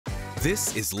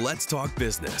This is Let's Talk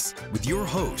Business with your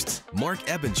hosts, Marc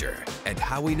Ebinger and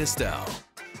Howie Nestel.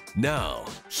 Now,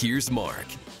 here's Marc.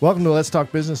 Welcome to Let's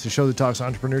Talk Business, the show that talks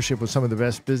entrepreneurship with some of the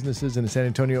best businesses in the San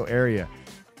Antonio area.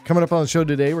 Coming up on the show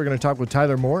today, we're going to talk with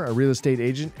Tyler Moore, a real estate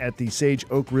agent at the Sage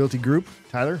Oak Realty Group.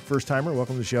 Tyler, first timer,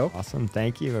 welcome to the show. Awesome.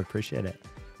 Thank you. I appreciate it.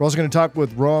 We're also going to talk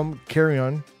with Roham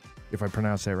Carrion, if I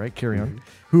pronounce that right, Carrion,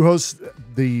 who hosts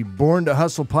the Born to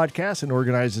Hustle podcast and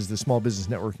organizes the Small Business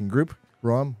Networking Group.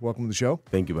 Roham, welcome to the show.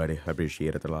 Thank you, buddy. I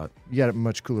appreciate it a lot. You got a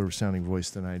much cooler sounding voice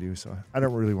than I do, so I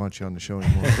don't really want you on the show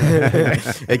anymore.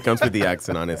 It comes with the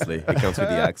accent, honestly. It comes with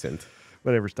the accent.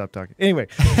 Whatever, stop talking. Anyway,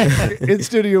 in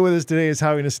studio with us today is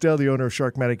Howie Nestel, the owner of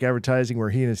Matic Advertising,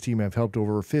 where he and his team have helped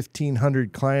over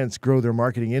 1,500 clients grow their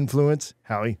marketing influence.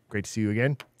 Howie, great to see you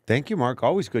again. Thank you, Marc.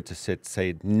 Always good to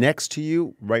say next to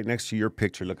you, right next to your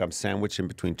picture. Look, I'm sandwiched in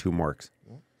between two Marcs.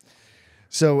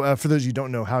 So for those of you who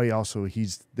don't know, Howie also,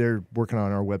 they're working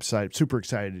on our website. Super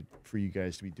excited for you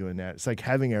guys to be doing that. It's like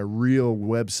having a real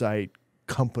website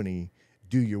company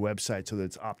do your website so that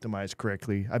it's optimized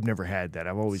correctly. I've never had that.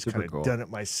 I've always kind of done it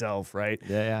myself, right?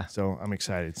 Yeah. So I'm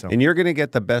excited. And you're going to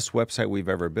get the best website we've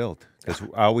ever built. Because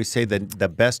I always say that the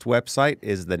best website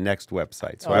is the next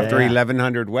website. So after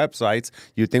 1,100 websites,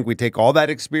 you'd think we take all that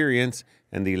experience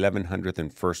and the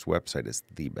 1,101st website is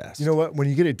the best. You know what? When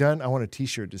you get it done, I want a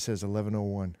T-shirt that says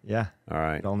 1101. Yeah. All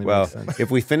right. It only well, makes sense.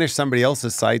 if we finish somebody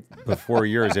else's site before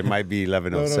yours, it might be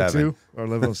 1107. 1102 or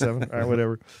 1107. All right,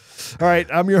 whatever. All right.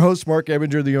 I'm your host, Marc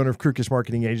Ebinger, the owner of Crükus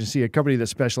Marketing Agency, a company that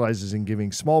specializes in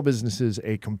giving small businesses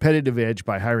a competitive edge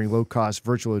by hiring low-cost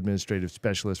virtual administrative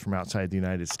specialists from outside the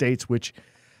United States, which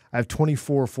I have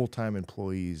 24 full-time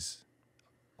employees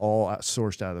all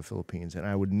sourced out of the Philippines, and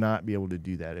I would not be able to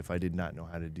do that if I did not know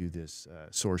how to do this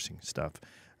sourcing stuff.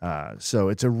 So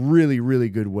it's a really, really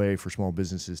good way for small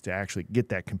businesses to actually get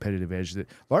that competitive edge that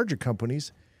larger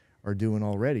companies are doing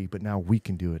already, but now we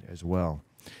can do it as well.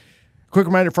 Quick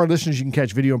reminder for our listeners, you can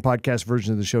catch video and podcast versions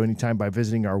of the show anytime by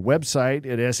visiting our website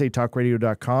at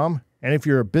satalkradio.com. And if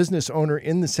you're a business owner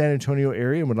in the San Antonio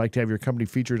area and would like to have your company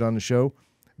featured on the show,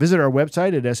 visit our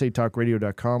website at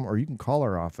satalkradio.com, or you can call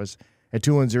our office at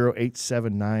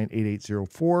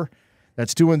 210-879-8804.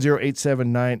 That's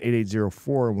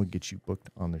 210-879-8804, and we'll get you booked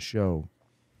on the show.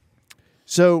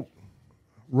 So,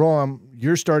 Roham,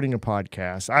 you're starting a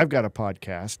podcast. I've got a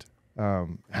podcast.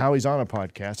 Howie's on a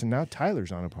podcast, and now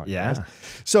Tyler's on a podcast. Yeah.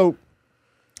 So,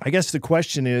 I guess the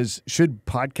question is, should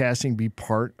podcasting be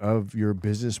part of your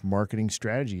business marketing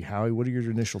strategy? Howie, what are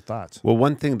your initial thoughts? Well,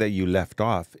 one thing that you left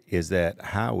off is that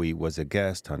Howie was a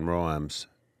guest on Roham's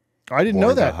I didn't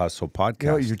know that. Hustle podcast.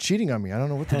 You know, you're cheating on me. I don't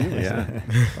know what to do with that.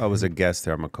 I was a guest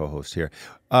there. I'm a co-host here.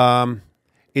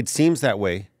 It seems that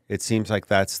way. It seems like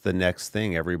that's the next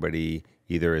thing. Everybody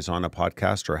either is on a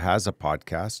podcast or has a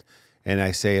podcast. And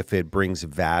I say if it brings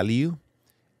value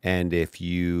and if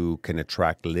you can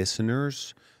attract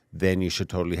listeners, then you should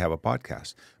totally have a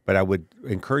podcast. But I would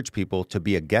encourage people to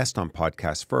be a guest on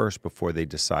podcasts first before they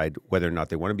decide whether or not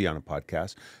they want to be on a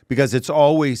podcast, because it's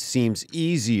always seems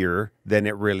easier than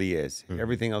it really is. Mm-hmm.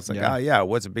 Everything else,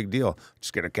 what's a big deal?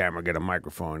 Just get a camera, get a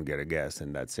microphone, get a guest,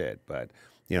 and that's it. But,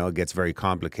 it gets very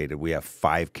complicated. We have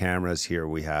 5 cameras here.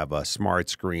 We have a smart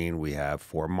screen. We have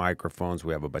 4 microphones.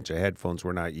 We have a bunch of headphones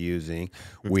we're not using.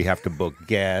 We have to book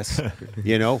guests,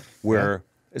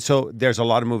 So there's a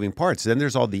lot of moving parts. Then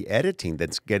there's all the editing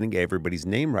that's getting everybody's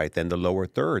name right. Then the lower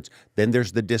thirds. Then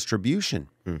there's the distribution.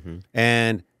 Mm-hmm.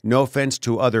 And no offense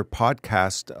to other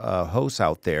podcast hosts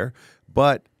out there,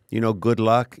 but, good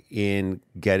luck in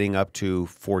getting up to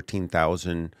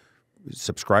 14,000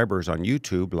 subscribers on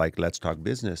YouTube like Let's Talk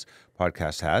Business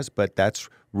podcast has. But that's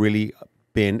really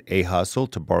been a hustle,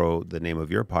 to borrow the name of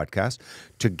your podcast,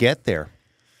 to get there.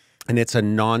 And it's a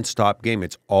nonstop game.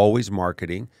 It's always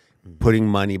marketing, putting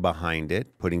money behind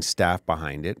it, putting staff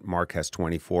behind it. Marc has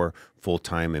 24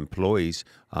 full-time employees,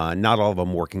 not all of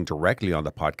them working directly on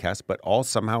the podcast, but all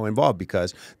somehow involved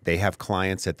because they have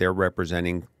clients that they're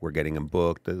representing. We're getting them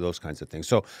booked, those kinds of things.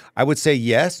 So I would say,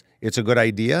 yes, it's a good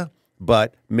idea,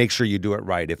 but make sure you do it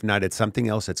right. If not, it's something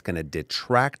else that's going to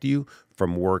detract you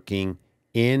from working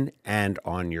in and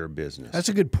on your business. That's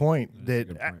a good point.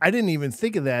 I didn't even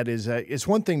think of that as it's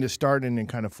one thing to start in and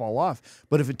kind of fall off,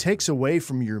 but if it takes away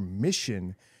from your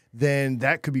mission, then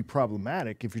that could be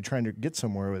problematic if you're trying to get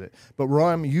somewhere with it. But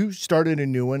Roham, you started a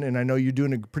new one, and I know you're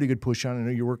doing a pretty good push on it. I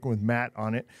know you're working with Matt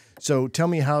on it. So tell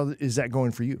me, how is that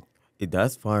going for you?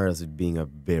 As far as it being a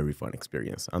very fun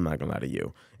experience, I'm not gonna lie to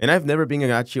you. And I've never been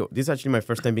this is actually my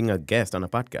first time being a guest on a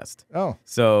podcast. Oh.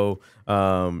 So,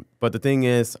 but the thing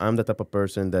is, I'm the type of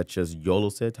person that just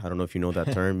YOLOs it. I don't know if you know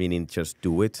that term, meaning just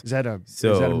do it. Is that a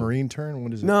Marine term?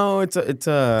 What is it? No, it's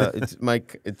a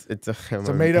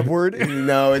made up word.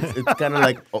 No, it's kind of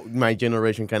like my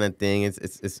generation kind of thing.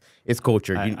 It's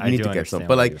culture. You need to get some,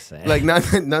 but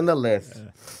nonetheless,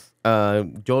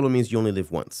 YOLO means you only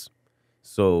live once.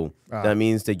 So that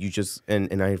means that you just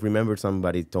and I remember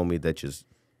somebody told me that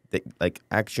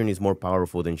action is more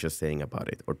powerful than just saying about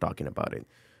it or talking about it.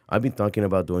 I've been talking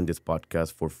about doing this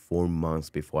podcast for 4 months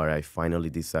before I finally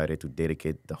decided to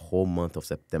dedicate the whole month of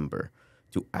September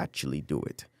to actually do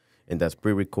it. And that's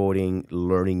pre-recording,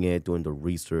 learning it, doing the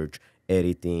research,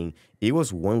 editing. It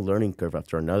was one learning curve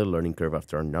after another learning curve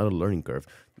after another learning curve.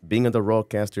 Being a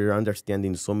broadcaster,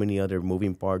 understanding so many other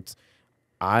moving parts,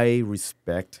 I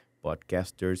respect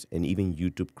podcasters and even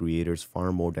YouTube creators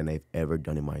far more than I've ever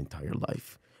done in my entire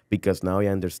life. Because now I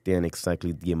understand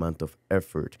exactly the amount of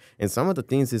effort. And some of the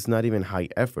things is not even high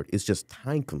effort. It's just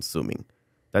time consuming.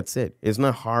 That's it. It's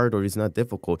not hard or it's not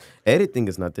difficult. Editing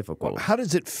is not difficult. Well, how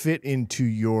does it fit into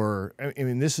your, I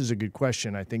mean, this is a good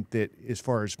question. I think that as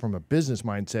far as from a business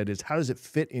mindset is how does it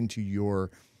fit into your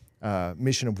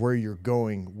mission of where you're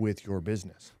going with your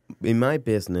business? In my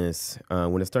business,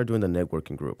 when I started doing the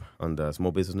networking group, on the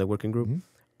small business networking group,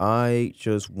 I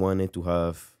just wanted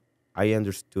to I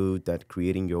understood that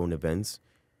creating your own events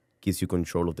gives you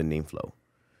control of the name flow.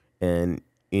 And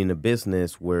in a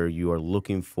business where you are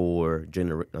looking for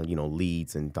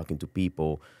leads and talking to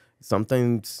people,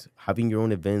 sometimes having your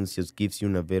own events just gives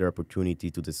you a better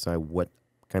opportunity to decide what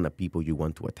kind of people you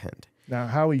want to attend. Now,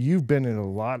 Howie, you've been in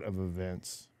a lot of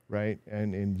events, right?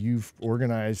 And you've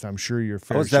organized, I'm sure, your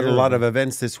fair share. I was at a lot of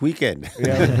events this weekend.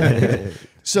 Yeah.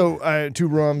 So, to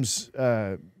Roham's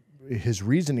his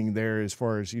reasoning there, as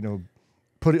far as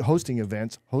hosting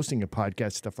events, hosting a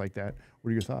podcast, stuff like that.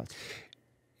 What are your thoughts?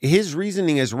 His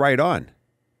reasoning is right on.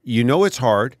 It's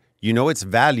hard. It's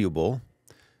valuable.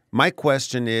 My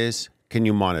question is, can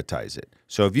you monetize it?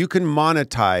 So if you can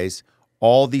monetize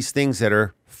all these things that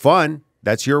are fun,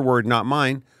 that's your word, not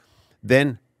mine,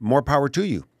 then more power to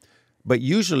you. But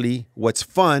usually what's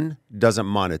fun doesn't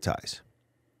monetize.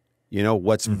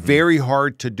 What's very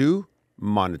hard to do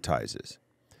monetizes.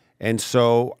 And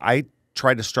so I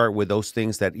try to start with those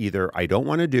things that either I don't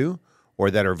want to do or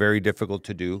that are very difficult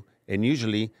to do. And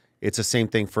usually it's the same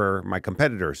thing for my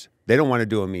competitors. They don't want to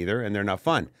do them either, and they're not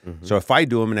fun. So if I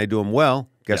do them and I do them well,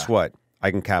 guess what?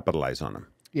 I can capitalize on them.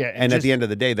 Yeah, and at the end of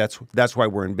the day, that's why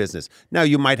we're in business. Now,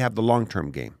 you might have the long-term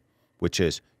game, which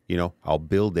is, I'll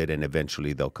build it and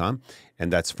eventually they'll come,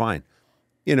 and that's fine.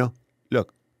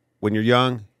 Look, when you're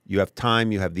young, you have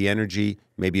time, you have the energy,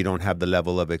 maybe you don't have the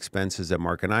level of expenses that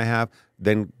Marc and I have,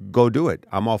 then go do it.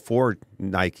 I'm all for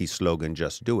Nike's slogan,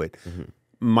 just do it.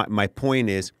 My point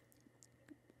is,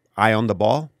 eye on the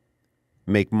ball,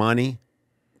 make money,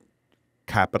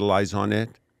 capitalize on it,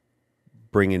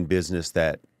 bring in business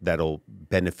that'll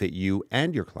benefit you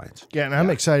and your clients. Yeah, and I'm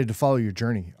excited to follow your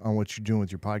journey on what you're doing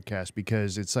with your podcast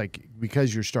because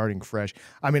because you're starting fresh.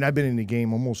 I mean, I've been in the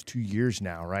game almost 2 years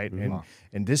now, right?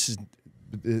 And this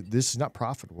is not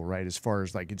profitable, right? As far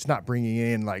as it's not bringing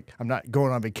in I'm not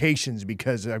going on vacations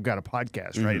because I've got a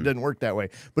podcast, right? It doesn't work that way.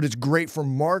 But it's great for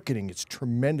marketing. It's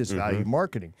tremendous value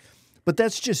marketing. But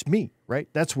that's just me, right?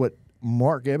 That's what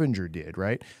Marc Ebinger did,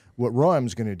 right? What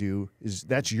Roham's going to do is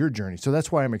that's your journey. So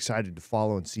that's why I'm excited to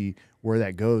follow and see where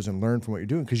that goes and learn from what you're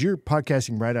doing because you're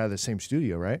podcasting right out of the same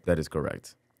studio, right? That is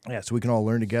correct. Yeah, so we can all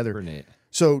learn together. Pretty neat.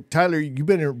 So, Tyler, you've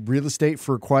been in real estate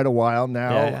for quite a while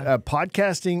now. Yeah.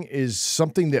 Podcasting is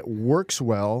something that works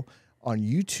well on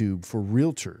YouTube for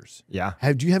realtors. Yeah.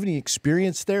 Do you have any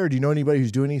experience there? Or do you know anybody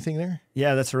who's doing anything there?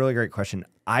 Yeah, that's a really great question.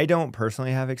 I don't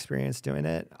personally have experience doing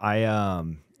it.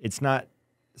 It's not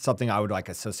something I would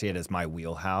associate as my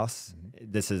wheelhouse.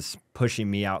 This is pushing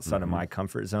me outside of my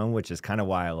comfort zone, which is kind of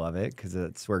why I love it because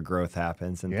it's where growth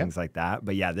happens and things like that.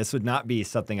 But yeah, this would not be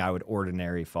something I would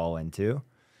ordinarily fall into.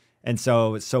 And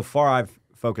so far I've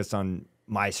focused on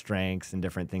my strengths and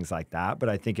different things like that, but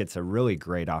I think it's a really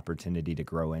great opportunity to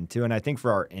grow into. And I think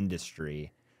for our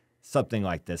industry, something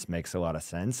like this makes a lot of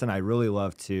sense. And I really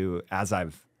love to, as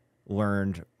I've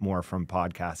learned more from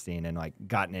podcasting and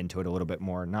gotten into it a little bit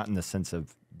more, not in the sense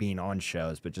of being on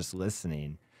shows, but just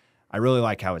listening, I really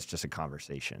like how it's just a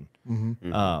conversation.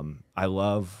 I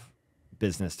love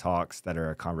business talks that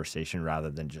are a conversation rather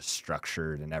than just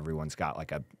structured and everyone's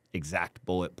got a exact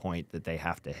bullet point that they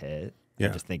have to hit. I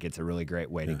just think it's a really great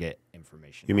way to get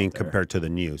information. You mean compared to the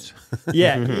news?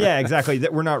 yeah, exactly.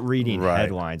 That we're not reading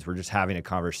headlines. We're just having a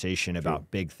conversation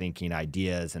about big thinking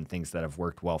ideas and things that have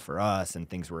worked well for us and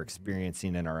things we're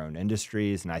experiencing in our own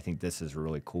industries. And I think this is a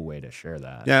really cool way to share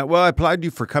that. Yeah, well, I applaud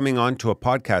you for coming on to a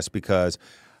podcast because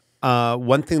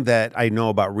one thing that I know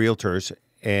about realtors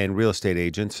and real estate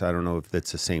agents, I don't know if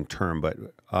that's the same term,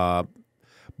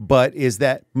 but is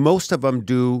that most of them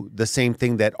do the same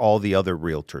thing that all the other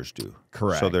realtors do.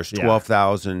 Correct. So there's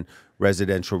 12,000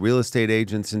 residential real estate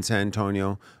agents in San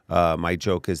Antonio. My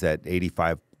joke is that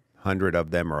 8,500 of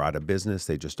them are out of business.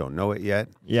 They just don't know it yet.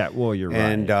 Yeah, well, you're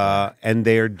right. And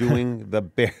they're doing the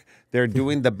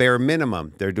bare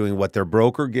minimum. They're doing what their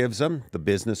broker gives them, the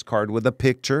business card with a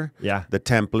picture, the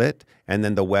template, and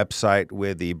then the website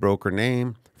with the broker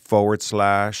name /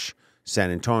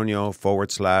 San Antonio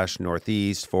 /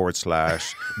 Northeast /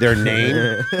 their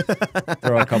name.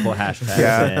 Throw a couple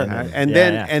hashtags in.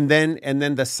 And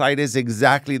then the site is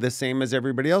exactly the same as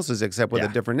everybody else's except with a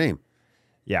different name.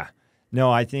 Yeah.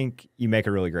 No, I think you make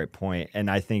a really great point. And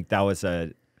I think that was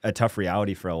a tough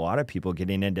reality for a lot of people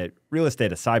getting into real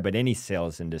estate aside, but any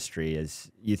sales industry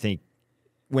is you think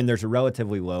when there's a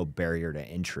relatively low barrier to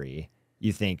entry,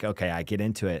 you think, okay, I get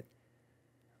into it.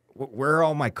 Where are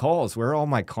all my calls? Where are all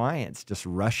my clients just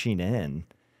rushing in?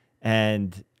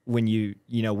 And when you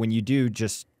do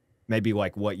just maybe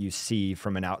like what you see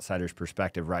from an outsider's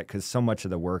perspective, right? Because so much of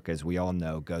the work, as we all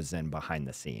know, goes in behind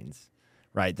the scenes,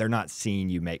 right? They're not seeing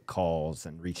you make calls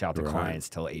and reach out to clients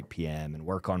till 8 p.m. and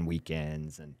work on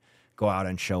weekends and go out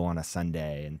and show on a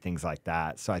Sunday and things like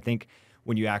that. So I think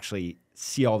when you actually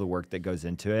see all the work that goes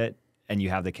into it and you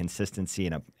have the consistency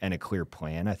and a clear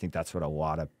plan, I think that's what a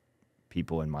lot of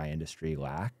people in my industry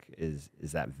lack is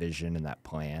that vision and that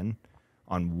plan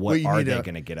on what are they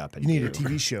going to get up and do. You need a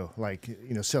TV show like,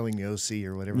 Selling the OC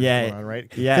or whatever is going on,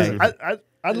 right? Yeah.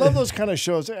 I love those kind of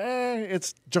shows.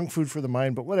 It's junk food for the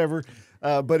mind, but whatever.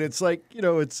 But it's like,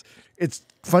 it's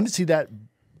fun to see that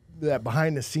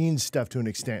behind the scenes stuff to an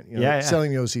extent.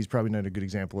 Selling the OC is probably not a good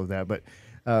example of that, but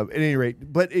at any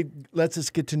rate, but it lets us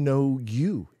get to know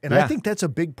you. And I think that's a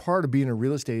big part of being a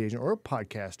real estate agent or a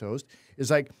podcast host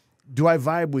is like, do I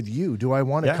vibe with you? Do I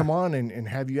want to come on and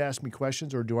have you ask me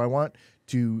questions, or do I want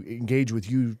to engage with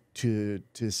you to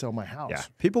sell my house? Yeah.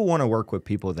 People want to work with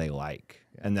people they like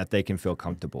and that they can feel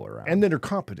comfortable around. And that are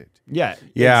competent. Yeah.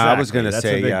 Yeah, exactly. I was going to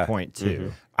say, that's a big point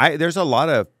too. Mm-hmm. There's a lot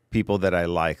of people that I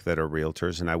like that are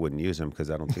realtors, and I wouldn't use them because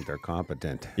I don't think they're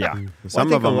competent.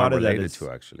 Some of them are related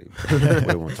to, actually.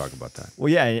 We won't talk about that.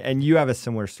 Well, yeah, and you have a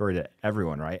similar story to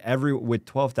everyone, right? With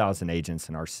 12,000 agents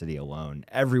in our city alone,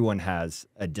 everyone has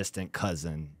a distant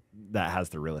cousin that has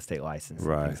the real estate license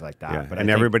and things like that. Yeah. But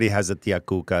everybody has a tia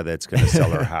Cuca that's going to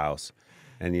sell her house.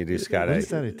 And you just got to... What is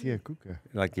that, a tia Cuca?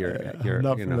 Like you're I'm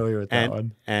not familiar with that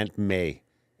one. Aunt May.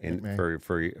 For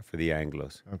the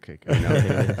Anglos. Okay,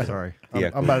 good. Sorry.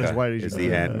 I'm about as white as you. Is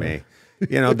the Aunt May.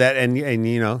 That and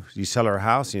you sell her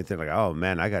house and you think like, oh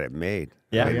man, I got it made.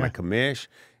 I made my commish,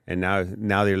 and now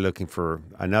they're looking for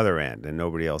another aunt and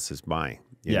nobody else is buying.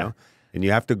 You know? And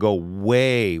you have to go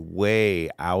way, way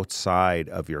outside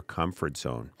of your comfort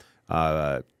zone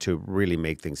to really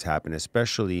make things happen,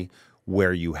 especially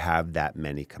where you have that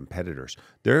many competitors.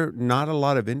 There are not a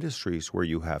lot of industries where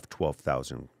you have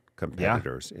 12,000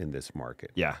 competitors in this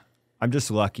market. Yeah. I'm just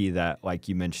lucky that, like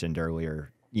you mentioned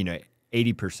earlier,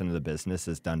 80% of the business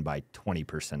is done by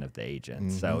 20% of the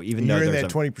agents. Mm-hmm. So even though you're in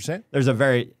that 20%? There's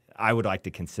I would like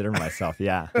to consider myself,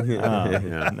 I'm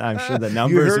sure the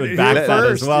numbers would back that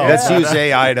as well. Let's use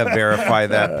AI to verify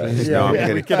that, please. No, I'm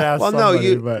kidding. We can ask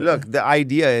somebody, look, the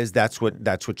idea is that's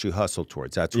what you hustle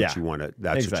towards. That's what you want to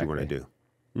what you want to do.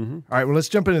 Mm-hmm. All right, well, let's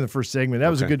jump into the first segment. That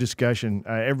was a good discussion.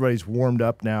 Everybody's warmed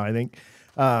up now, I think.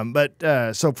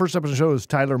 So first up on the show is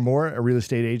Tyler Moore, a real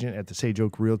estate agent at the Sage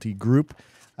Oak Realty Group.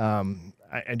 I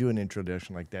do an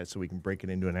introduction like that so we can break it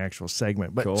into an actual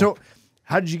segment. But So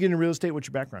how did you get into real estate? What's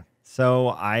your background? So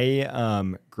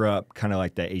I grew up kind of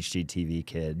like the HGTV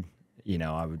kid.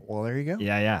 Well, there you go.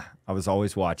 Yeah. I was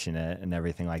always watching it and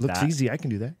everything like that. Looks easy. I can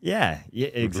do that. Yeah,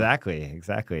 exactly.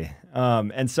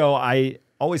 And so I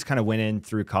always kind of went in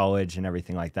through college and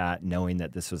everything like that, knowing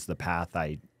that this was the path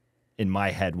I in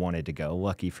my head wanted to go.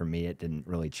 Lucky for me, it didn't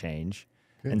really change.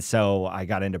 Good. And so I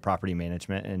got into property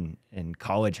management and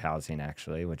college housing,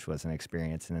 actually, which was an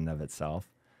experience in and of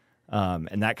itself.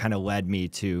 And that kind of led me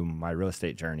to my real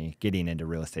estate journey, getting into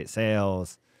real estate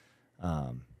sales,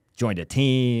 joined a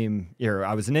team.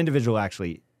 I was an individual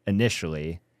actually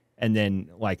initially. And then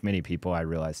like many people, I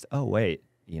realized, oh, wait,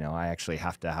 I actually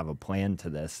have to have a plan to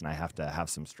this and I have to have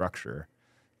some structure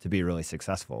to be really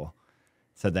successful.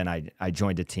 So then I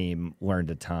joined a team,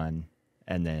 learned a ton,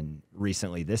 And then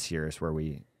recently this year is where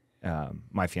we,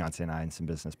 my fiance and I and some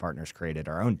business partners created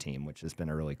our own team, which has been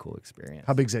a really cool experience.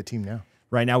 How big's that team now?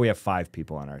 Right now we have 5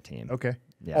 people on our team. Okay.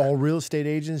 Yeah. All real estate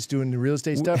agents doing the real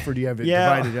estate stuff, or do you have it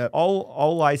divided up?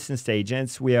 All licensed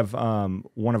agents. We have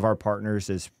one of our partners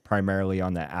is primarily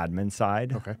on the admin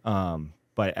side. Okay.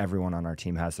 But everyone on our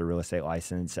team has the real estate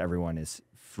license. Everyone is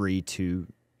free to,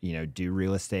 do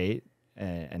real estate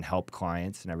and help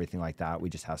clients and everything like that. We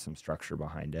just have some structure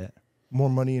behind it. More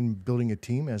money in building a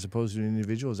team as opposed to an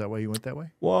individual? Is that why you went that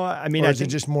way? Well, I mean, or I is think,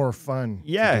 it just more fun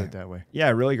to do it that way? Yeah,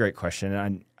 really great question.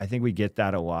 And I think we get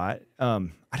that a lot.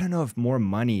 I don't know if more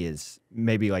money is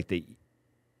maybe like the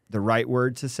right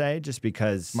word to say, just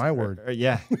because my word.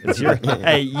 Yeah, it's your.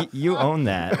 Hey, you own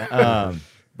that.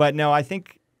 But no, I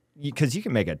think because you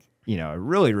can make a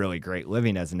really, really great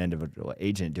living as an individual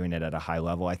agent doing it at a high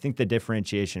level. I think the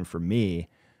differentiation for me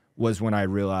was when I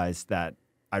realized that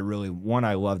I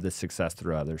love the success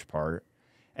through others' part.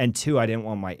 And 2, I didn't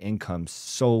want my income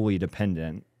solely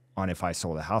dependent on if I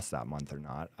sold a house that month or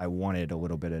not. I wanted a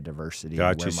little bit of diversity.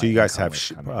 Gotcha. So you guys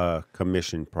have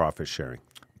commission profit sharing.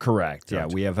 Correct. Gotcha.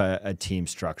 Yeah, we have a team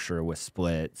structure with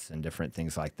splits and different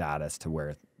things like that as to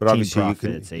where but team obviously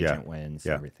profits, you can, agent wins,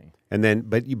 everything. And then,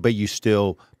 but you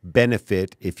still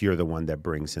benefit if you're the one that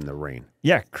brings in the rain.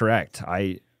 Yeah, correct.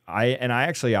 I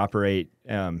actually operate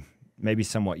maybe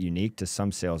somewhat unique to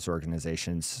some sales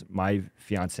organizations. My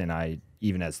fiance and I,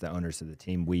 even as the owners of the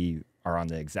team, we are on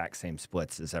the exact same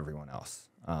splits as everyone else.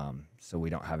 So we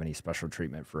don't have any special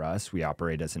treatment for us. We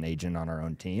operate as an agent on our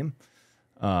own team.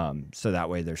 So that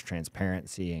way there's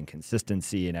transparency and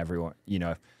consistency, and everyone,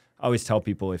 I always tell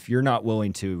people, if you're not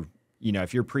willing to,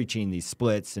 if you're preaching these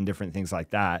splits and different things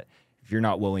like that, if you're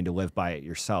not willing to live by it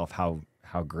yourself, how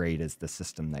great is the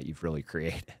system that you've really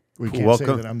created? We can't say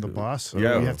that I'm the boss. So we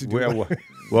have to do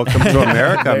welcome to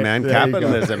America, man.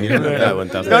 Capitalism.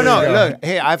 No, look,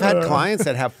 hey, I've had clients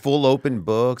that have full open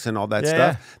books and all that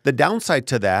stuff. Yeah. The downside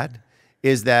to that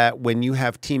is that when you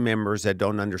have team members that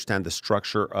don't understand the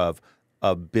structure of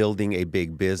building a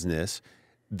big business,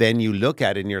 then you look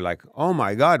at it and you're like, oh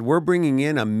my God, we're bringing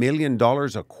in $1 million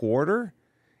a quarter.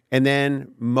 And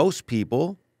then most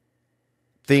people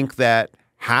think that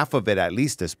half of it at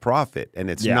least is profit, and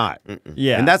it's not.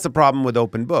 Yeah. And that's the problem with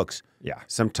open books. Yeah.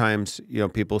 Sometimes,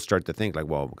 people start to think like,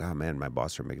 well, God, man, my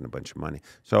boss are making a bunch of money.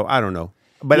 So I don't know.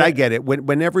 But I get it.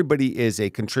 When everybody is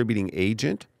a contributing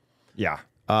agent,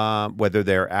 whether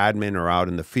they're admin or out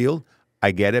in the field, I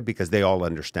get it because they all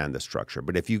understand the structure.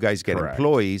 But if you guys get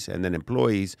employees and then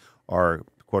employees are,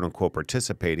 quote unquote,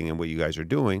 participating in what you guys are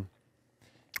doing,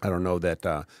 I don't know that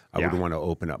I would want to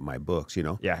open up my books,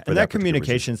 Yeah, and that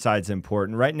communication side's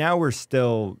important. Right now, we're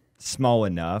still small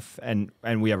enough, and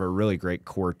we have a really great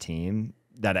core team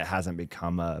that it hasn't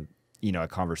become a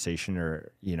conversation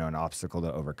or an obstacle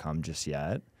to overcome just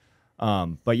yet.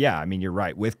 But yeah, I mean, you're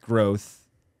right. With growth,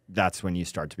 that's when you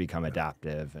start to become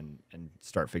adaptive and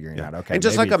start figuring out, okay. And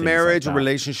just like a marriage,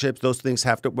 relationships, those things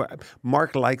have to.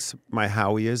 Marc likes my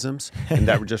Howieisms, and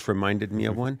that just reminded me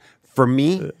of one. For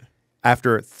me,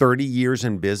 after 30 years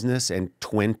in business and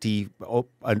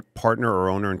a partner or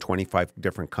owner in 25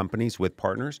 different companies with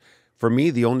partners, for me,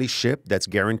 the only ship that's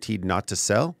guaranteed not to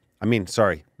sell, let me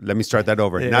start that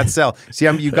over. Not sell. See,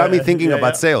 you got me thinking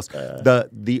about sales.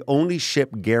 The only ship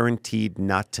guaranteed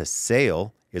not to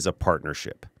sail is a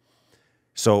partnership.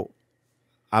 So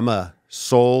I'm a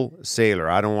sole sailor.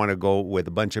 I don't want to go with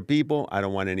a bunch of people. I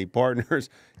don't want any partners.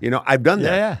 I've done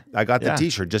that. Yeah. I got the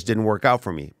T-shirt. Just didn't work out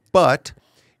for me. But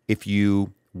if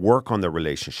you work on the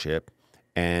relationship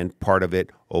and part of it,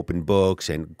 open books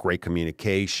and great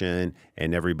communication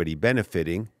and everybody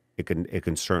benefiting, it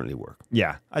can certainly work.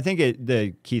 Yeah. I think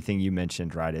the key thing you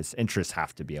mentioned, right, is interests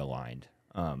have to be aligned.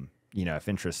 If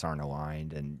interests aren't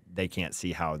aligned and they can't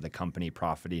see how the company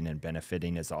profiting and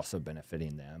benefiting is also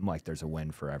benefiting them, like there's a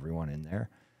win for everyone in there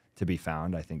to be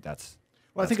found. I think that's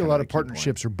Well, I think a lot of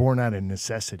partnerships are born out of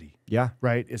necessity. Yeah.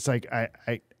 Right? It's like I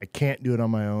can't do it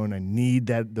on my own. I need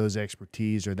those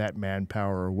expertise or that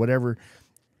manpower or whatever.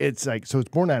 It's like, so it's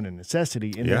born out of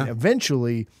necessity. And then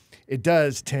eventually it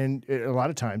does a lot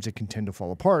of times it can tend to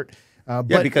fall apart.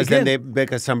 But because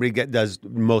because somebody does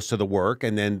most of the work,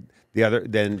 and then the other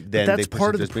then that's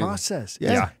part of the process.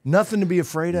 Yeah, nothing to be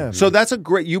afraid of. So that's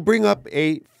you bring up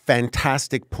a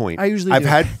fantastic point. I've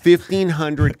had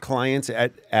 1,500 clients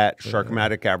at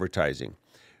Sharkmatic Advertising.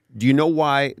 Do you know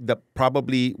why?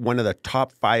 Probably one of the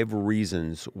top 5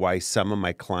 reasons why some of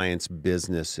my clients'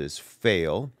 businesses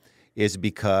fail is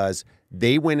because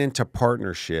they went into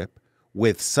partnership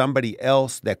with somebody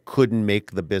else that couldn't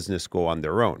make the business go on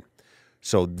their own.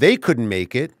 So they couldn't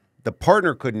make it. the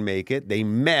partner couldn't make it. They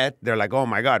met. They're like, oh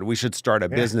my God, we should start a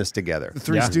business together. The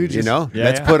Three Stooges. You know,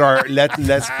 let's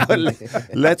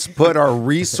put our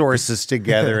resources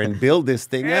together and build this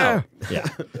thing out. Yeah.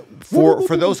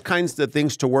 For those kinds of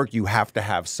things to work, you have to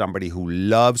have somebody who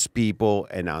loves people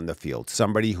and on the field,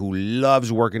 somebody who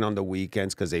loves working on the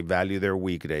weekends because they value their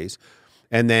weekdays,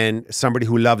 and then somebody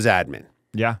who loves admin.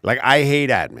 Yeah. Like I hate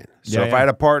admin. So if I had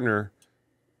a partner,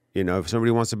 you know, if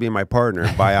somebody wants to be my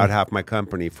partner, buy out half my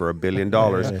company for $1 billion,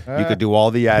 you could do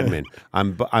all the admin.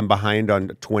 I'm behind on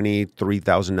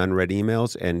 23,000 unread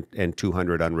emails and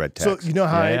 200 unread texts. So you know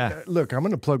how look, I'm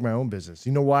going to plug my own business.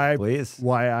 You know why? Please.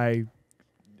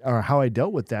 How I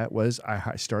dealt with that was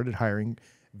I started hiring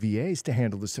VAs to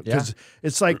handle this because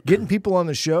it's like getting people on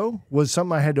the show was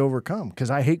something I had to overcome because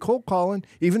I hate cold calling.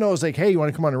 Even though I was like, hey, you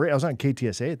want to come on a radio? I was on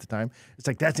KTSA at the time. It's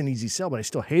like that's an easy sell, but I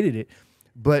still hated it.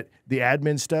 But the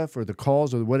admin stuff or the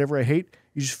calls or whatever I hate,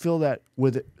 you just fill that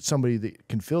with somebody that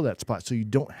can fill that spot so you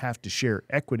don't have to share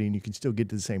equity and you can still get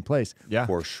to the same place. Yeah.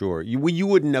 For sure. You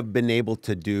wouldn't have been able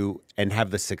to do and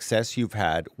have the success you've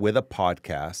had with a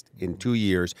podcast in 2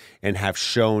 years and have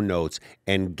show notes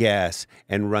and guests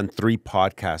and run 3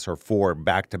 podcasts or 4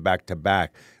 back to back to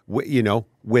back, you know,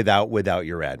 without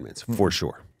your admins, for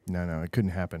sure. No, it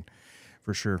couldn't happen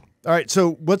for sure. All right.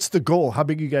 So what's the goal? How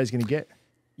big are you guys going to get?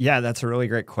 Yeah, that's a really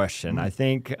great question. I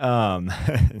think. Why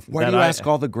do you ask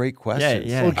all the great questions?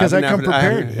 Yeah. Well, because I come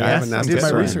prepared. I did my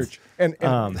questions. research. And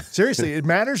seriously, it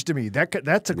matters to me.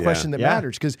 That's a question that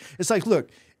matters because it's like, look,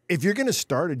 if you're going to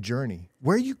start a journey,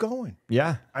 where are you going?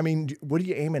 Yeah. I mean, what are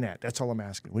you aiming at? That's all I'm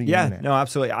asking. What are you aiming at? No,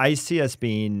 absolutely. I see us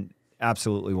being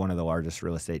absolutely one of the largest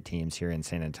real estate teams here in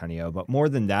San Antonio. But more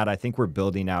than that, I think we're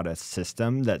building out a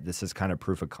system that this is kind of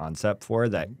proof of concept for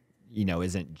that, you know,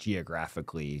 isn't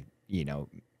geographically, you know,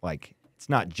 like it's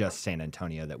not just San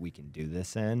Antonio that we can do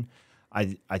this in.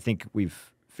 I think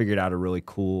we've figured out a really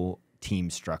cool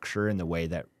team structure in the way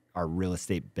that our real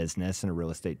estate business and a real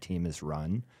estate team is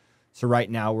run. So right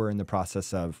now we're in the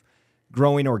process of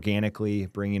growing organically,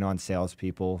 bringing on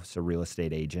salespeople, so real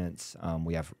estate agents.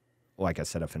 We have, like I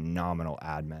said, a phenomenal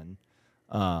admin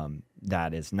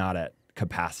that is not at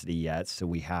capacity yet. So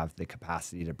we have the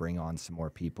capacity to bring on some more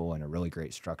people and a really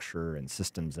great structure and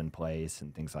systems in place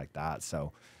and things like that.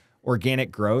 So organic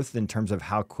growth in terms of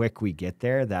how quick we get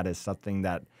there, that is something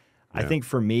that I think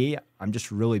for me, I'm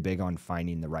just really big on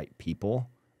finding the right people.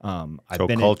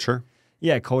 Culture?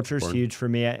 Culture is huge for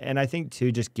me. And I think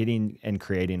too, just getting and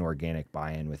creating organic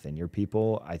buy-in within your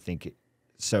people. I think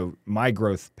so my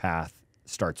growth path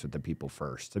starts with the people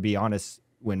first. To be honest,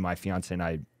 when my fiance and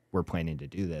I were planning to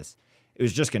do this, it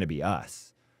was just going to be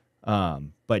us.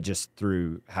 But just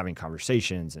through having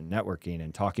conversations and networking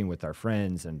and talking with our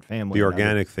friends and family. The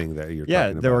organic thing that you're talking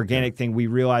about. Yeah, the organic thing. We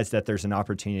realized that there's an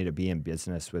opportunity to be in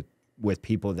business with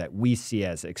people that we see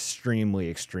as extremely,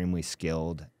 extremely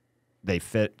skilled. They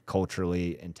fit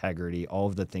culturally, integrity, all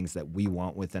of the things that we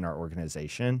want within our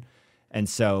organization. And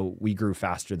so we grew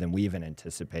faster than we even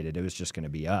anticipated. It was just going to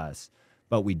be us.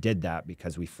 But we did that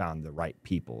because we found the right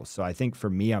people. So I think for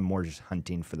me, I'm more just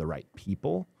hunting for the right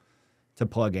people to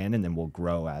plug in, and then we'll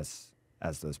grow as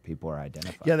those people are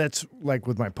identified. Yeah, that's like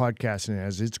with my podcast, and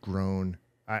as it's grown,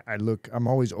 I'm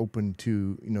always open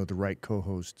to, you know, the right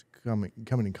co-host coming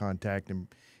in contact and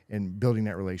building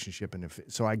that relationship. And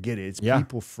so I get it. It's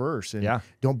people first, and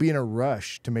don't be in a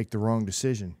rush to make the wrong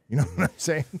decision. You know what I'm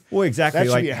saying? Well, exactly.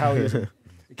 That should be a Howieism.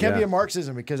 It can't be a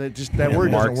Marxism because that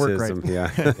word doesn't work right.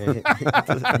 It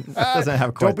doesn't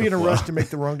have quite Don't be in a rush to make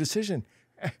the wrong decision.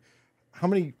 How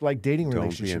many dating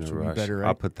relationships would be better? Right?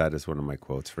 I'll put that as one of my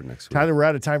quotes for next week. Tyler, we're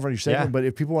out of time for your segment, but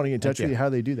if people want to get in touch with you, how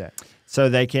do they do that? So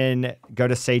they can go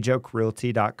to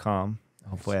sageoakrealty.com.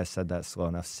 Hopefully I said that slow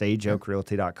enough.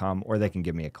 sageoakrealty.com, or they can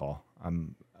give me a call.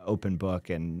 I'm open book,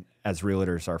 and as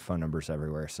realtors, our phone number's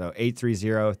everywhere. So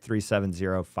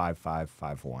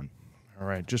 830-370-5551. All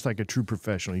right, just like a true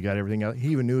professional. You got everything out. He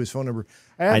even knew his phone number.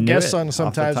 I have guests on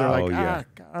sometimes. They're like, I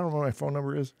don't know what my phone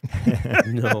number is.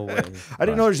 No way. I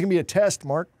didn't know there's going to be a test,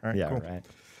 Mark. All right, cool. Right.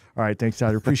 All right, thanks,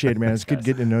 Tyler. Appreciate it, man. It's good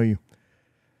getting to know you.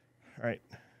 All right.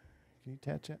 Can you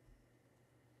attach that?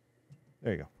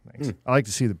 There you go. Thanks. I like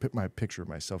to see my picture of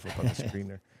myself up on the screen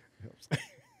there. It helps.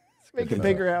 Make it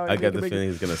bigger, Howie. I got the feeling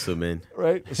he's going to zoom in.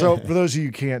 Right. So for those of you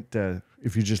who can't,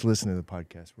 if you're just listening to the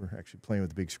podcast, we're actually playing with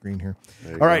the big screen here.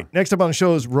 All right. Next up on the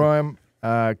show is Roham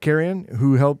Carrion,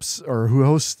 who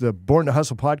hosts the Born to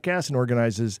Hustle podcast and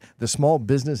organizes the Small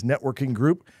Business Networking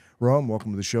Group. Roham,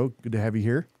 welcome to the show. Good to have you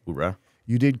here. Hoorah.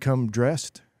 You did come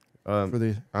dressed for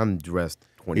the. I'm dressed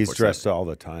He's dressed all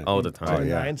the time. All the time. Oh,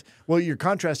 yeah. Well, you're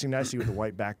contrasting nicely with the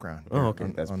white background. Oh,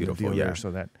 okay. That's beautiful. Yeah. There,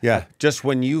 so that. Yeah. Just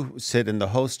when you sit in the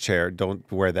host chair, don't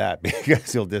wear that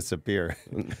because you'll disappear.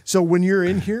 So when you're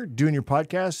in here doing your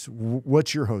podcast,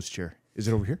 what's your host chair? Is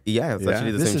it over here? Yeah, it's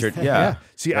actually the same shirt.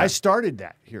 See, I started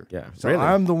that here. Yeah. So Really?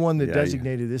 I'm the one that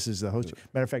designated this as the host.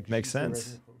 Matter of fact, makes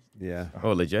sense. Yeah.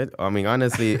 Oh, legit? I mean,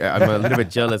 honestly, I'm a little bit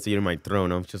jealous that you're in my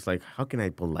throne. I'm just like, how can I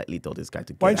politely tell this guy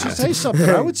to get Why don't you out? say something?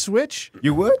 I would switch.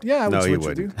 You would? Yeah, I would No, he switch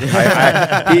with you.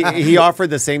 wouldn't. He offered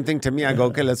the same thing to me. I go,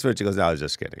 okay, let's switch. He goes, no, I was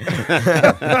just kidding.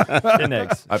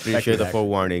 I appreciate the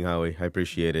forewarning, Howie. I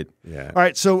appreciate it. Yeah. All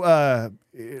right, so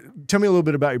tell me a little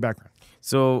bit about your background.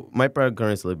 So my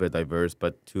background is a little bit diverse,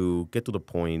 but to get to the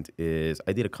point is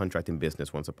I did a contracting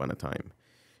business once upon a time.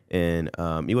 And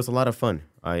it was a lot of fun.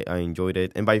 I enjoyed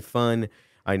it. And by fun,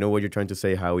 I know what you're trying to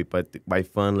say, Howie, but by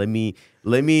fun, let me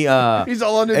He's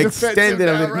all under extend it. defensive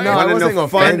now, right? No, I wasn't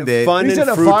offended. Fun He's and in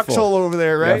a fruitful. foxhole over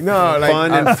there, right? No, like,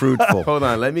 Fun and fruitful. Hold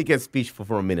on, let me get speechful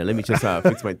for a minute. Let me just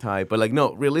fix my tie. But like,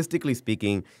 no, realistically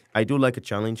speaking, I do like a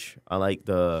challenge. I like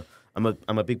I'm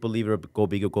a big believer of go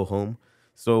big or go home.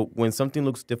 So when something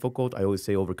looks difficult, I always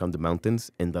say overcome the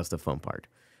mountains, and that's the fun part.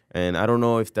 And I don't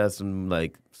know if that's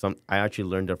I actually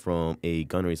learned that from a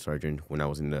gunnery sergeant when I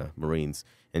was in the Marines.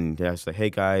 And they was like, hey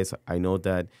guys, I know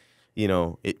that,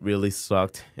 it really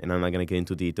sucked, and I'm not going to get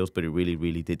into details, but it really,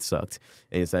 really did suck.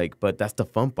 And it's like, but that's the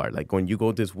fun part. Like when you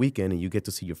go this weekend and you get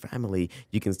to see your family,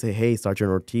 you can say, hey,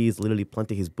 Sergeant Ortiz literally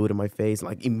planted his boot in my face.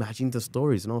 Like imagine the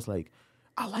stories. And I was like,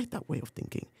 I like that way of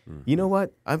thinking. Mm-hmm. You know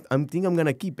what? I think I'm going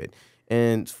to keep it.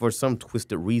 And for some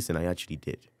twisted reason, I actually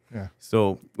did. Yeah.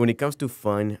 So when it comes to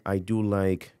fun, I do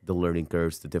like the learning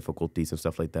curves, the difficulties and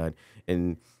stuff like that.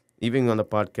 And even on the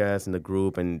podcast and the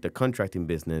group and the contracting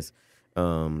business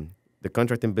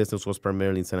was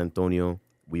primarily in San Antonio.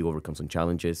 We overcome some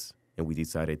challenges and we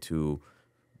decided to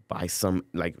buy some,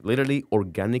 like literally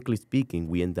organically speaking,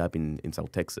 we end up in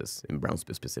South Texas, in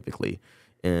Brownsville specifically.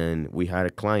 And we had a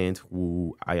client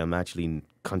who I am actually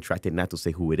contracted not to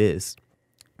say who it is,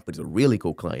 but it's a really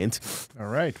cool client. All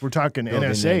right. We're talking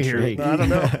NSA here. I don't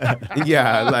know.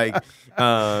 Yeah,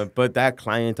 but that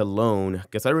client alone,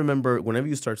 because I remember whenever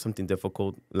you start something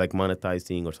difficult, like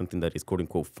monetizing or something that is quote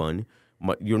unquote fun,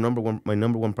 my number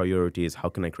one priority is how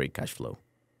can I create cash flow?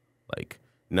 Like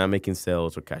not making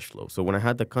sales or cash flow. So when I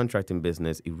had the contracting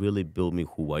business, it really built me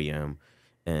who I am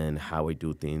and how I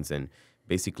do things. And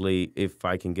basically, if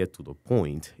I can get to the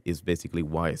point, is basically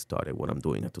why I started what I'm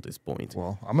doing up to this point.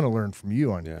 Well, I'm going to learn from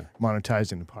you on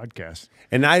monetizing the podcast.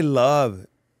 And I love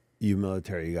you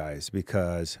military guys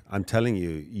because I'm telling you,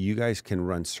 you guys can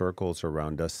run circles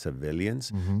around us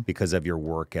civilians because of your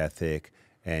work ethic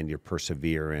and your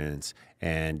perseverance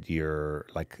and your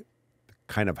like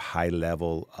kind of high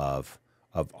level of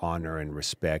honor and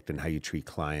respect and how you treat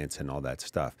clients and all that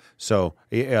stuff. So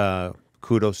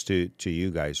kudos to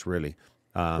you guys, really.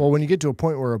 Well, when you get to a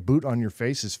point where a boot on your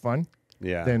face is fun,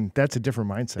 then that's a different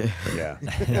mindset. Yeah.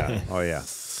 Oh, yeah.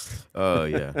 Oh,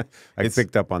 yeah. I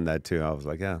picked up on that, too. I was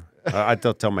like, yeah. I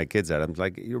tell my kids that. I'm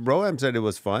like, Roham said it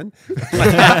was fun.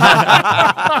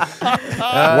 Why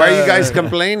are you guys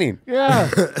complaining? Yeah.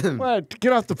 Well,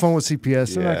 get off the phone with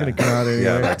CPS. They're not going to come out anyway.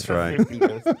 Yeah, that's right.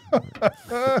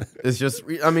 It's just,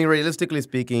 I mean, realistically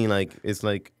speaking, it's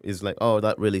like, oh,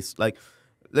 that really, like,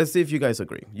 let's see if you guys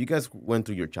agree. You guys went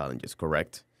through your challenges,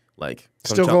 correct? Like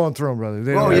still going through them, brother.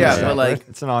 But like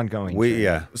it's an ongoing.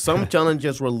 Some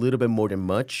challenges were a little bit more than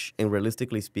much, and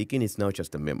realistically speaking, it's not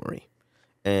just a memory.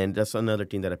 And that's another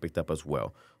thing that I picked up as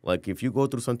well. Like if you go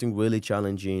through something really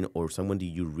challenging or someone that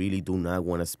you really do not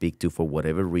want to speak to for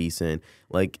whatever reason,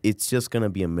 like it's just gonna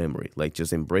be a memory. Like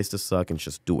just embrace the suck and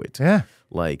just do it. Yeah.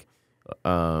 Like.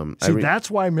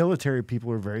 That's why military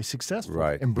people are very successful.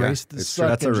 Right. Embrace the suck.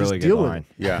 That's and a really just good line.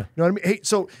 Yeah. You know what I mean? Hey,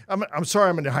 so I'm sorry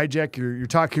I'm going to hijack your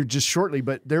talk here just shortly,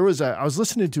 but I was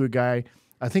listening to a guy,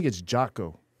 I think it's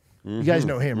Jocko. You guys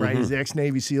know him, right? He's the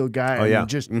ex-Navy SEAL guy. Oh, yeah.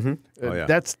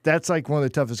 That's like one of the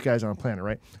toughest guys on the planet,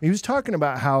 right? And he was talking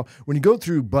about how when you go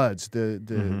through BUDS,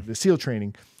 the SEAL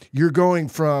training, you're going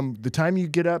from the time you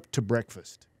get up to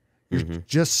breakfast. You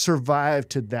just survive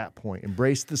to that point.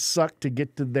 Embrace the suck to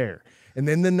get to there. And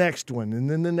then the next one, and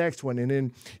then the next one. And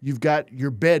then you've got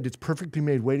your bed that's perfectly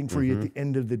made waiting for you at the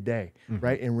end of the day,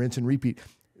 right? And rinse and repeat.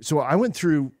 So I went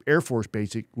through Air Force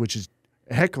Basic, which is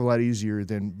a heck of a lot easier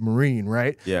than Marine,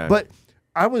 right? Yeah. But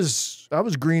I was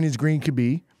green as green could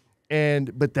be.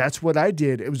 But that's what I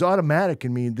did. It was automatic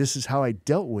in me. This is how I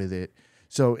dealt with it.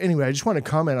 So anyway, I just want to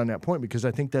comment on that point because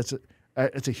I think that's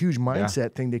a huge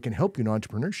mindset thing that can help you in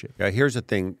entrepreneurship. Yeah, here's the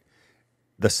thing.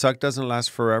 The suck doesn't last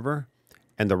forever,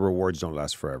 and the rewards don't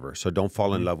last forever. So don't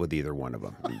fall in love with either one of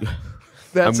them.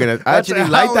 I actually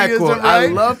like that quote. Right? I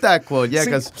love that quote. Yeah,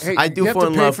 because I do fall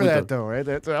in love with that, though, right?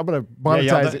 I'm going to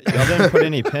monetize it. Y'all didn't put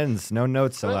any pins. No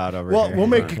notes allowed over here. Well, we'll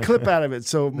make a clip out of it.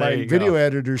 So my video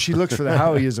editor, she looks for the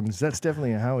Howieisms. That's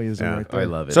definitely a Howieism right there. I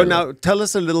love it. So now tell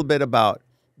us a little bit about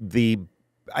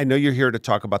I know you're here to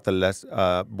talk about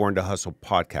the Born to Hustle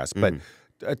podcast,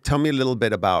 but tell me a little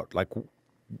bit about like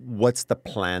what's the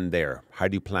plan there? How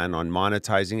do you plan on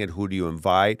monetizing it? Who do you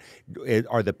invite?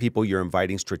 Are the people you're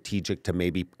inviting strategic to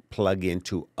maybe plug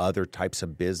into other types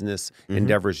of business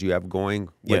endeavors you have going?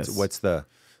 What's the...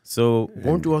 So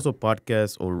Born to Hustle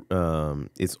podcast,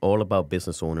 it's all about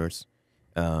business owners.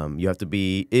 You have to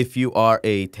be, if you are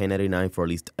a 1099 for at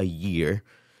least a year,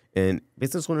 and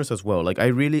business owners as well. Like I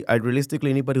realistically,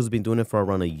 anybody who's been doing it for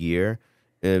around a year,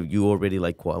 you already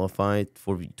like qualified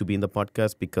to be in the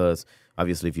podcast, because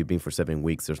obviously if you've been for 7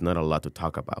 weeks, there's not a lot to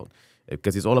talk about,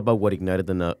 because it's all about what ignited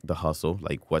the hustle,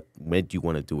 like what made you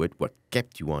want to do it, what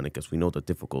kept you on it, because we know the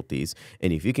difficulties.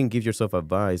 And if you can give yourself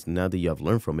advice now that you have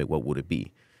learned from it, what would it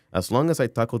be? As long as I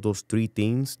tackle those 3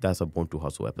 things, that's a Born to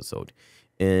Hustle episode.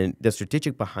 And the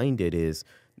strategic behind it is,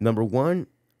 number one,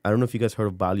 I don't know if you guys heard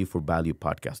of Value for Value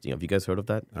podcasting. Have you guys heard of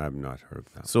that? I've not heard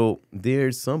of that. So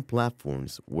there's some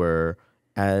platforms where,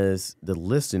 as the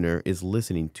listener is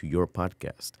listening to your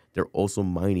podcast, they're also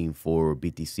mining for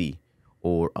BTC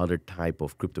or other type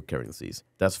of cryptocurrencies.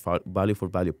 That's Value for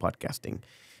Value podcasting.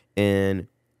 And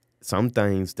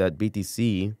sometimes that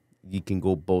BTC, you can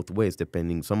go both ways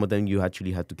depending. Some of them you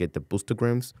actually have to get the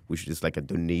boostograms, which is like a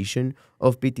donation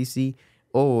of BTC.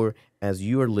 Or as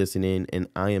you are listening and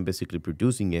I am basically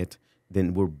producing it,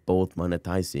 then we're both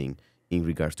monetizing in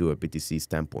regards to a BTC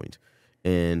standpoint.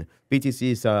 And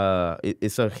BTC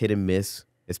is a hit and miss,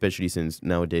 especially since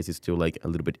nowadays it's still like a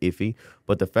little bit iffy.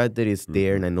 But the fact that it's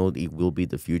there and I know it will be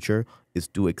the future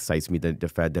still excites me, the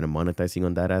fact that I'm monetizing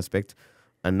on that aspect.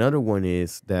 Another one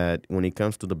is that when it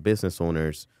comes to the business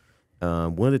owners,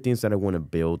 one of the things that I want to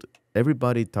build,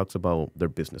 everybody talks about their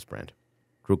business brand.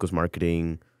 Crükus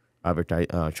marketing,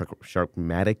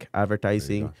 Matic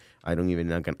advertising.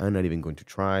 I'm not even going to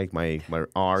try. My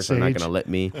R's are not going to let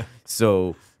me.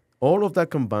 So all of that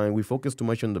combined, we focus too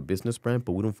much on the business brand,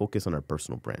 but we don't focus on our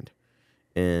personal brand.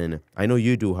 And I know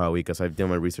you do, Howie, because I've done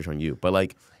my research on you. But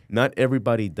like, not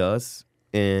everybody does.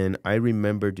 And I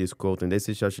remember this quote, and this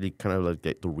is actually kind of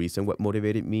like the reason what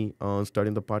motivated me on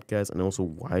starting the podcast, and also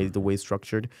why the way it's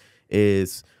structured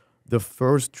is the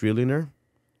first trillionaire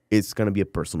is going to be a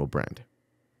personal brand.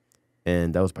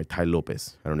 And that was by Ty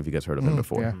Lopez. I don't know if you guys heard of him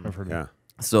before. Yeah, I've heard of him.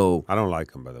 So I don't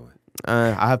like him, by the way.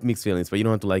 I have mixed feelings, but you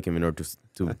don't have to like him in order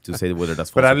to say whether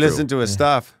that's false. But I listened to his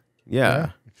stuff.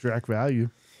 Yeah. Extract value.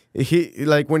 He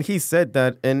like when he said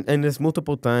that, and there's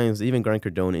multiple times, even Grant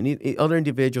Cardone and other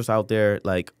individuals out there,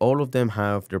 like all of them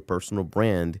have their personal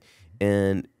brand,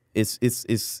 and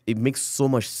it makes so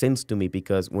much sense to me,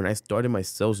 because when I started my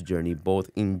sales journey, both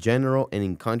in general and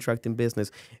in contracting business,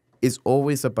 it's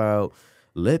always about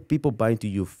let people buy into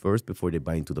you first before they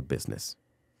buy into the business.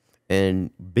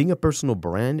 And being a personal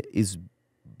brand is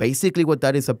basically what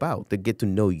that is about, to get to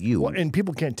know you. Well, and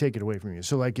people can't take it away from you.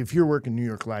 So like if you're working New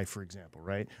York Life, for example,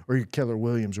 right? Or you're Keller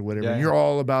Williams or whatever, and you're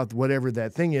all about whatever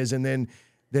that thing is, and then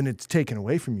it's taken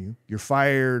away from you. You're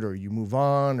fired or you move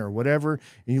on or whatever,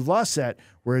 and you've lost that.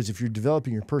 Whereas if you're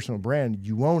developing your personal brand,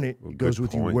 you own it. It goes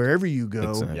with you wherever you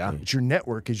go. Exactly. Yeah. It's your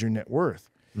network is your net worth.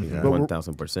 Yeah,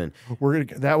 1,000%.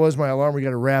 That was my alarm. We got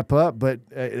to wrap up, but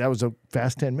that was a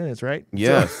fast 10 minutes, right?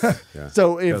 Yes.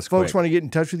 So if folks want to get in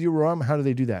touch with you, Roham, how do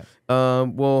they do that?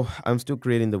 Well, I'm still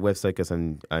creating the website because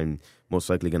I'm most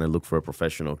likely going to look for a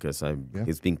professional, because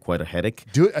it's been quite a headache.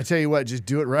 Do it. I tell you what, just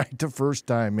do it right the first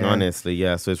time, man. Honestly,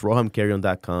 yeah. So it's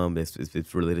rohamcarrion.com.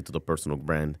 It's related to the personal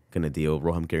brand kind of deal.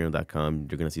 rohamcarrion.com.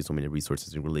 You're going to see so many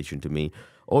resources in relation to me.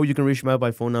 Or you can reach me out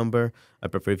by phone number. I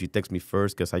prefer if you text me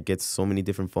first, because I get so many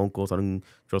different phone calls. I don't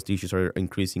trust issues are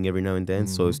increasing every now and then.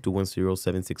 So it's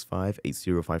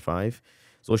 210-765-8055.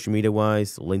 Social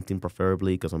media-wise, LinkedIn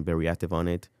preferably, because I'm very active on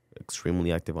it,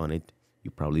 extremely active on it.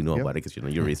 You probably know about it because you know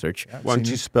your research. Why don't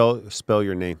you spell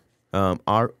your name?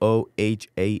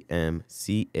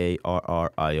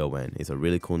 Rohamcarrion. It's a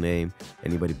really cool name.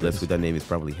 Anybody blessed with that name is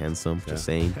probably handsome. Just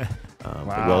saying.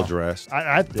 Well dressed.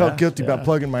 I felt guilty about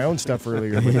plugging my own stuff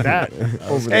earlier, but that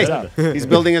over the top. He's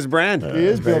building his brand. He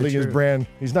is building his brand.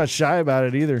 He's not shy about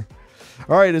it either.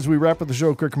 All right, as we wrap up the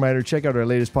show, quick reminder, check out our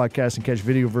latest podcast and catch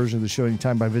video version of the show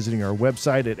anytime by visiting our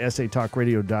website at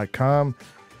satalkradio.com.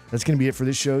 That's going to be it for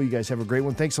this show. You guys have a great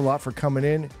one. Thanks a lot for coming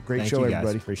in. Great show,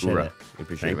 everybody. Appreciate it.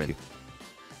 Appreciate it.